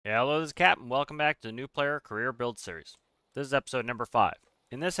Hello, this is Cap, and welcome back to the New Player Career Build Series. This is episode number 5.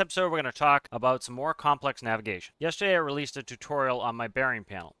 In this episode, we're going to talk about some more complex navigation. Yesterday, I released a tutorial on my bearing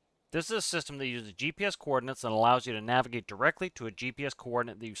panel. This is a system that uses GPS coordinates and allows you to navigate directly to a GPS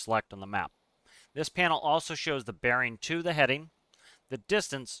coordinate that you select on the map. This panel also shows the bearing to the heading, the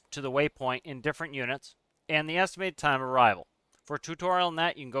distance to the waypoint in different units, and the estimated time of arrival. For a tutorial on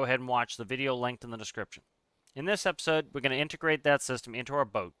that, you can go ahead and watch the video linked in the description. In this episode, we're going to integrate that system into our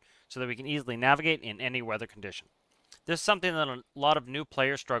boat so that we can easily navigate in any weather condition. This is something that a lot of new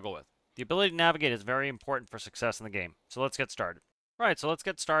players struggle with. The ability to navigate is very important for success in the game, so let's get started. Alright, so let's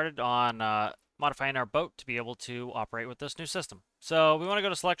get started on modifying our boat to be able to operate with this new system. So we want to go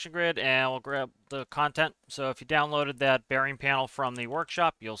to Selection Grid and we'll grab the content. So if you downloaded that bearing panel from the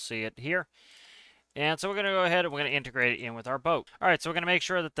workshop, you'll see it here. And so we're going to go ahead and we're going to integrate it in with our boat. All right, so we're going to make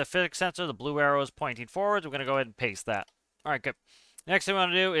sure that the physics sensor, the blue arrow, is pointing forwards. We're going to go ahead and paste that. All right, good. Next thing we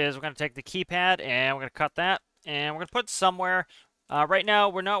want to do is we're going to take the keypad and we're going to cut that. And we're going to put it somewhere. Right now,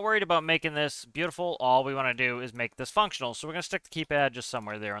 we're not worried about making this beautiful. All we want to do is make this functional. So we're going to stick the keypad just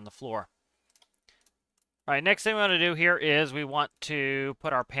somewhere there on the floor. All right, next thing we want to do here is we want to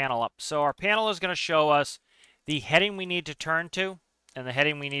put our panel up. So our panel is going to show us the heading we need to turn to and the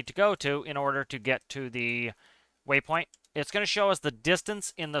heading we need to go to in order to get to the waypoint. It's going to show us the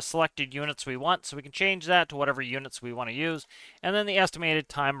distance in the selected units we want, so we can change that to whatever units we want to use, and then the estimated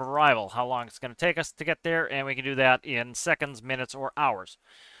time of arrival, how long it's going to take us to get there, and we can do that in seconds, minutes, or hours.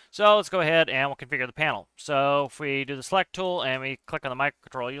 So let's go ahead and we'll configure the panel. So if we do the select tool and we click on the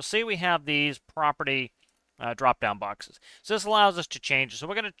microcontroller, you'll see we have these property drop-down boxes. So this allows us to change. So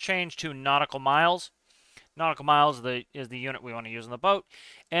we're going to change to nautical miles. Nautical miles is the unit we want to use on the boat.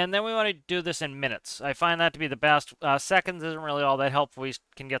 And then we want to do this in minutes. I find that to be the best. Seconds isn't really all that helpful. We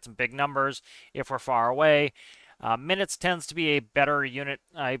can get some big numbers if we're far away. Minutes tends to be a better unit,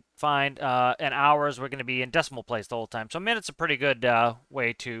 I find. And hours, we're going to be in decimal place the whole time. So minutes are a pretty good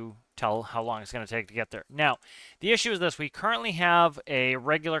way to tell how long it's going to take to get there. Now, the issue is this. We currently have a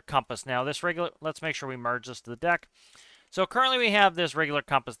regular compass. Now, let's make sure we merge this to the deck. So currently we have this regular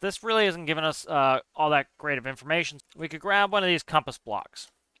compass. This really isn't giving us all that great of information. We could grab one of these compass blocks.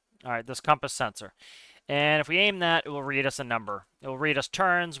 All right, this compass sensor. And if we aim that, it will read us a number. It will read us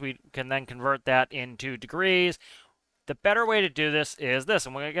turns. We can then convert that into degrees. The better way to do this is this,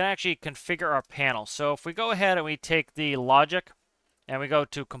 and we're going to actually configure our panel. So if we go ahead and we take the logic and we go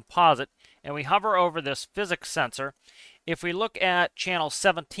to composite and we hover over this physics sensor, if we look at channel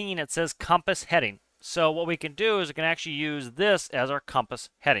 17, it says compass heading. So what we can do is we can actually use this as our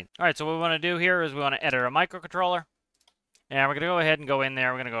compass heading. All right, so what we want to do here is we want to edit our microcontroller. And we're going to go ahead and go in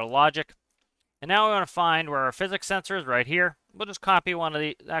there. We're going to go to Logic. And now we want to find where our physics sensor is right here. We'll just copy one of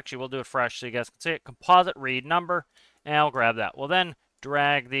the, actually we'll do it fresh so you guys can see it. Composite read number, and I'll grab that. We'll then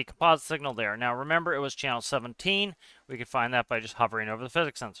drag the composite signal there. Now remember, it was channel 17. We can find that by just hovering over the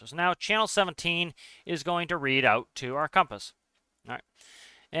physics sensor. So now channel 17 is going to read out to our compass. All right.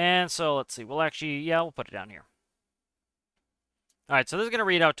 And so let's see, we'll put it down here. All right, so this is going to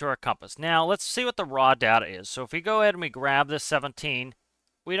read out to our compass. Now let's see what the raw data is. So if we go ahead and we grab this 17,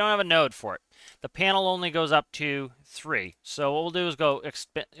 we don't have a node for it. The panel only goes up to 3. So what we'll do is go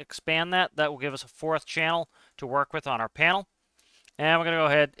expand that. That will give us a 4th channel to work with on our panel. And we're going to go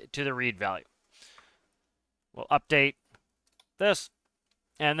ahead to the read value. We'll update this.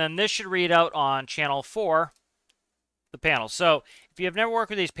 And then this should read out on channel 4, the panel. So if you have never worked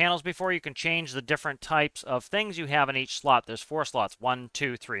with these panels before, you can change the different types of things you have in each slot. There's 4 slots, 1,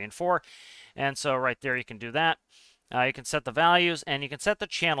 2, 3, and 4. And so right there you can do that. You can set the values and you can set the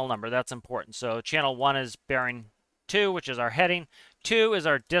channel number. That's important. So channel 1 is bearing 2, which is our heading. 2 is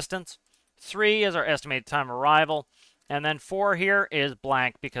our distance. 3 is our estimated time of arrival. And then 4 here is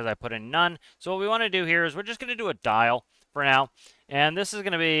blank because I put in none. So what we want to do here is we're just going to do a dial for now. And this is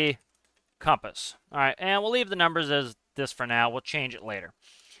going to be compass. All right, and we'll leave the numbers as this for now. We'll change it later.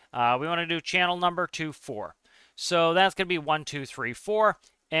 We want to do channel number 4. So that's going to be 1, 2, 3, 4.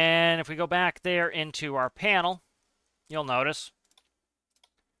 And if we go back there into our panel, you'll notice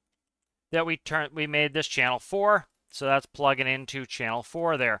that we made this channel 4. So that's plugging into channel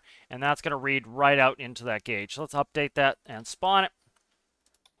 4 there. And that's going to read right out into that gauge. So let's update that and spawn it.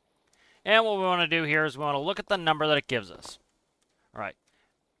 And what we want to do here is we want to look at the number that it gives us. All right.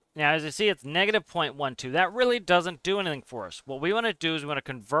 Now, as you see, it's negative 0.12. That really doesn't do anything for us. What we want to do is we want to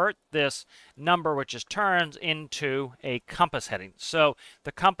convert this number, which is turns, into a compass heading. So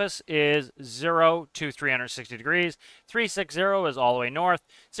the compass is 0 to 360 degrees. 360 is all the way north.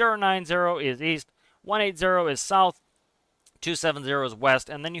 090 is east. 180 is south. 270 is west.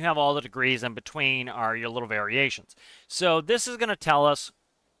 And then you have all the degrees in between are your little variations. So this is going to tell us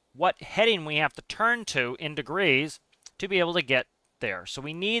what heading we have to turn to in degrees to be able to get there. So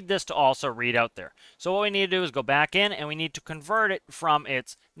we need this to also read out there. So what we need to do is go back in and we need to convert it from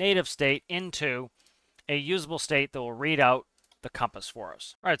its native state into a usable state that will read out the compass for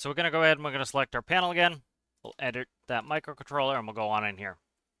us. All right, so we're going to go ahead and we're going to select our panel again. We'll edit that microcontroller and we'll go on in here.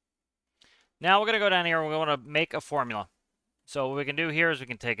 Now we're going to go down here and we're going to make a formula. So what we can do here is we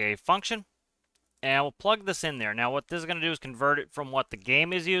can take a function and we'll plug this in there. Now what this is going to do is convert it from what the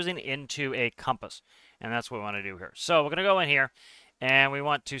game is using into a compass. And that's what we want to do here. So we're going to go in here and we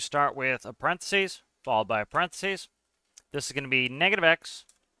want to start with a parentheses followed by a parentheses. This is going to be negative x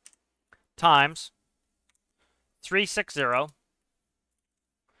times 360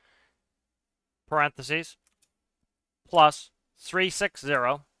 parentheses plus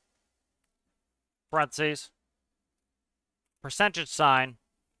 360 parentheses percentage sign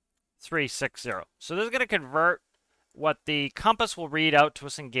 360. So this is going to convert what the compass will read out to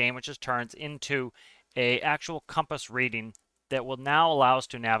us in game, which is turns, into a actual compass reading that will now allow us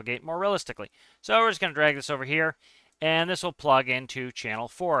to navigate more realistically. So we're just going to drag this over here, and this will plug into channel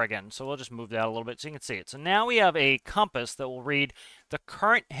 4 again. So we'll just move that a little bit so you can see it. So now we have a compass that will read the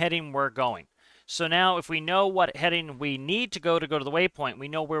current heading we're going. So now if we know what heading we need to go to the waypoint, we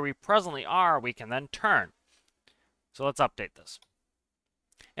know where we presently are, we can then turn. So let's update this.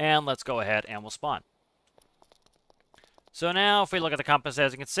 And let's go ahead and we'll spawn. So now if we look at the compass,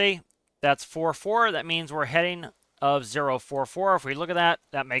 as you can see, that's 44. That means we're heading of 044. If we look at that,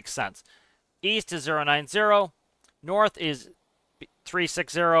 that makes sense. East is 090. North is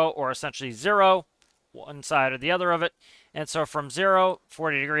 360, or essentially 0, one side or the other of it. And so from 0,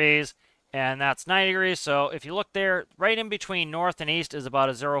 40 degrees, and that's 90 degrees. So if you look there, right in between north and east is about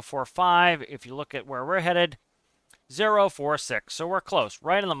a 045. If you look at where we're headed, 046. So we're close,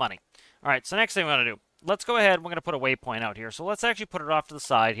 right in the money. All right, so next thing we're going to do, let's go ahead. We're going to put a waypoint out here. So let's actually put it off to the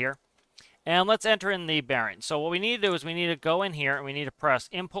side here. And let's enter in the bearing. So what we need to do is we need to go in here and we need to press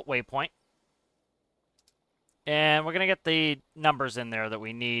input waypoint. And we're going to get the numbers in there that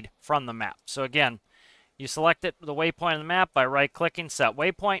we need from the map. So again, you select it, the waypoint on the map by right-clicking, set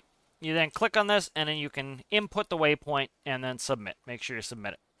waypoint. You then click on this, and then you can input the waypoint and then submit. Make sure you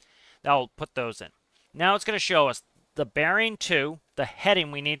submit it. That will put those in. Now it's going to show us the bearing to the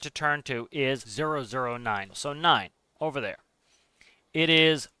heading we need to turn to is 009. So 9 over there. It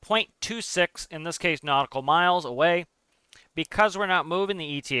is 0.26, in this case nautical miles away. Because we're not moving,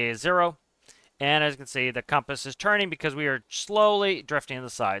 the ETA is 0. And as you can see, the compass is turning because we are slowly drifting to the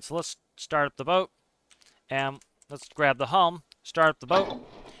side. So let's start up the boat. And let's grab the helm, start up the boat,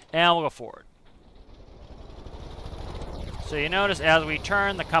 and we'll go forward. So you notice as we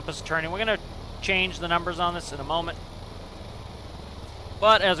turn, the compass is turning. We're going to change the numbers on this in a moment.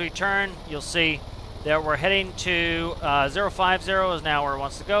 But as we turn, you'll see that we're heading to 050 is now where it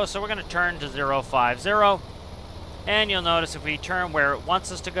wants to go. So we're going to turn to 050. And you'll notice if we turn where it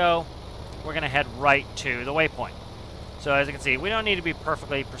wants us to go, we're going to head right to the waypoint. So as you can see, we don't need to be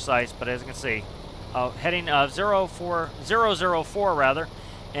perfectly precise, but as you can see, heading 004 rather,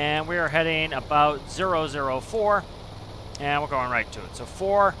 and we are heading about 004, and we're going right to it. So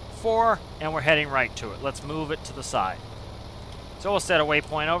 4, 4, and we're heading right to it. Let's move it to the side. So we'll set a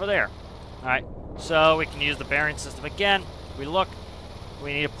waypoint over there. All right, so we can use the bearing system again. We look,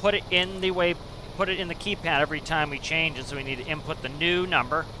 we need to put it in the keypad every time we change it, so we need to input the new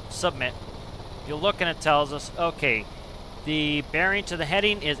number, submit. You'll look and it tells us, okay, the bearing to the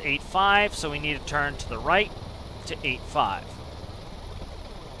heading is 85, so we need to turn to the right to 85.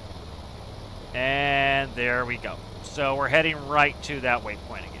 And there we go. So we're heading right to that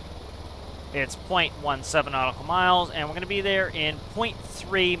waypoint again. It's 0.17 nautical miles, and we're going to be there in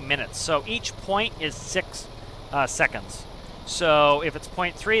 0.3 minutes. So each point is 6 seconds. So if it's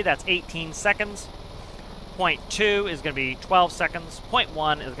 0.3, that's 18 seconds. 0.2 is going to be 12 seconds.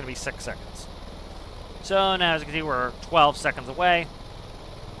 0.1 is going to be 6 seconds. So now, as you can see, we're 12 seconds away.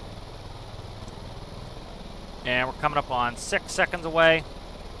 And we're coming up on 6 seconds away.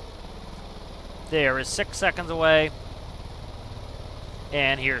 There is 6 seconds away.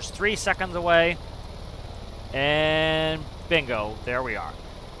 And here's 3 seconds away. And bingo, there we are.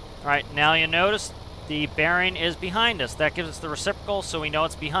 All right, now you notice the bearing is behind us. That gives us the reciprocal, so we know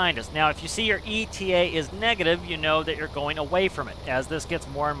it's behind us. Now, if you see your ETA is negative, you know that you're going away from it. As this gets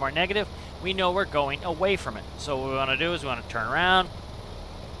more and more negative, we know we're going away from it. So what we want to do is we want to turn around.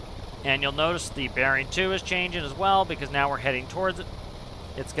 And you'll notice the bearing 2 is changing as well, because now we're heading towards it.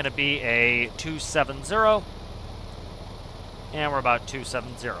 It's going to be a 270. And we're about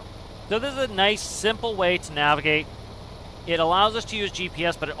 270. So this is a nice, simple way to navigate. It allows us to use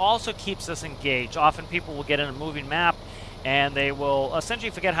GPS, but it also keeps us engaged. Often people will get in a moving map and they will essentially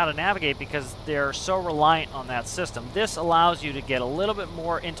forget how to navigate because they're so reliant on that system. This allows you to get a little bit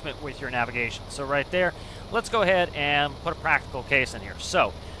more intimate with your navigation. So right there, let's go ahead and put a practical case in here.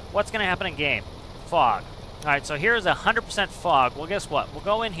 So what's going to happen in game? Fog. All right, so here's 100% fog. Well, guess what? We'll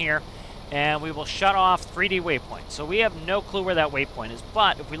go in here and we will shut off 3D waypoint. So we have no clue where that waypoint is,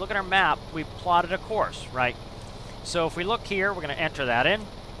 but if we look at our map, we've plotted a course, right? So if we look here, we're going to enter that in.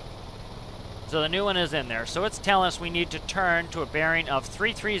 So the new one is in there. So it's telling us we need to turn to a bearing of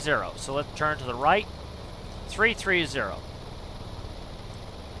 330. So let's turn to the right, 330.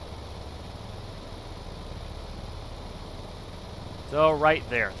 So right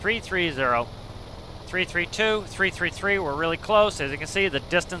there, 330. 332, 333, we're really close. As you can see, the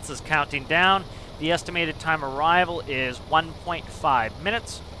distance is counting down. The estimated time arrival is 1.5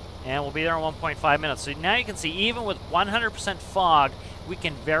 minutes, and we'll be there in 1.5 minutes. So now you can see, even with 100% fog, we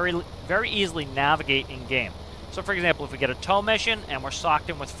can very easily navigate in game. So for example, if we get a tow mission and we're socked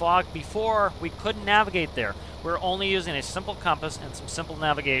in with fog, before we couldn't navigate there. We're only using a simple compass and some simple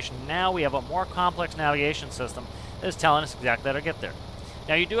navigation. Now we have a more complex navigation system that is telling us exactly how to get there.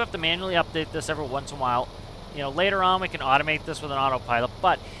 Now you do have to manually update this every once in a while. You know, later on we can automate this with an autopilot,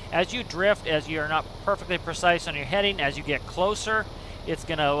 but as you drift, as you're not perfectly precise on your heading, as you get closer, it's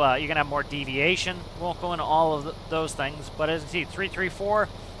gonna you're gonna have more deviation. We won't go into all of those things, but as you see, 334,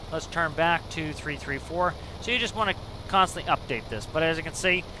 let's turn back to 334. So you just want to constantly update this, but as you can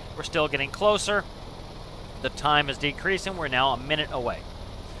see, we're still getting closer. The time is decreasing. We're now a minute away.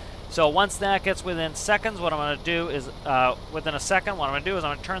 So once that gets within seconds, what I'm going to do is, within a second, what I'm going to do is I'm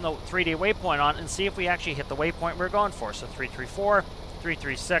going to turn the 3D waypoint on and see if we actually hit the waypoint we're going for. So 334,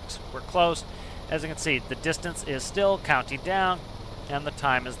 336, we're close. As you can see, the distance is still counting down, and the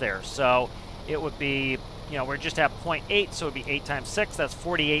time is there. So it would be, you know, we're just at 0.8, so it would be 8 times 6, that's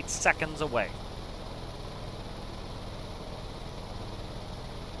 48 seconds away.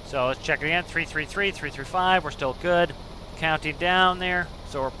 So let's check it again, 333, 335, we're still good. Counting down there.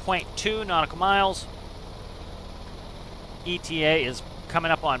 So we're 0.2 nautical miles. ETA is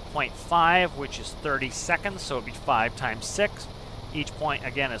coming up on 0.5, which is 30 seconds, so it would be 5 times 6. Each point,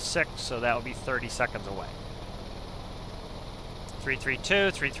 again, is 6, so that would be 30 seconds away.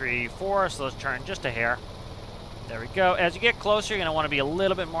 332, 334, so let's turn just a hair. There we go. As you get closer, you're going to want to be a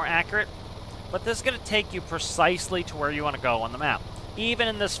little bit more accurate, but this is going to take you precisely to where you want to go on the map. Even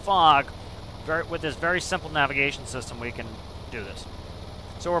in this fog, with this very simple navigation system, we can do this.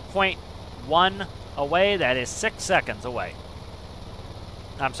 So we're 0.1 away. That is 6 seconds away.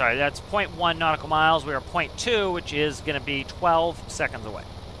 I'm sorry, that's 0.1 nautical miles. We are 0.2, which is going to be 12 seconds away.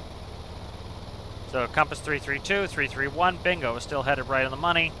 So compass 332, 331, bingo, is still headed right on the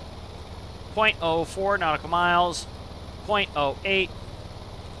money. 0.04 nautical miles, 0.08.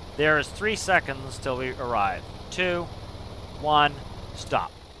 There is 3 seconds till we arrive. 2, 1,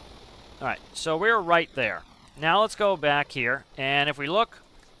 stop. All right, so we're right there. Now let's go back here, and if we look,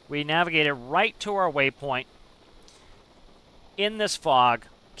 we navigated right to our waypoint in this fog.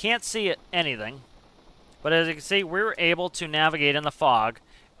 Can't see anything, but as you can see, we were able to navigate in the fog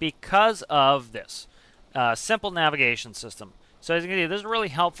because of this simple navigation system. So as you can see, this is really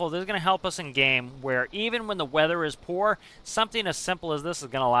helpful. This is going to help us in game where even when the weather is poor, something as simple as this is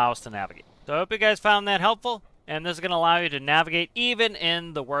going to allow us to navigate. So I hope you guys found that helpful, and this is going to allow you to navigate even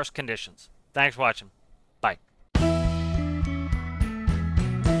in the worst conditions. Thanks for watching. Bye.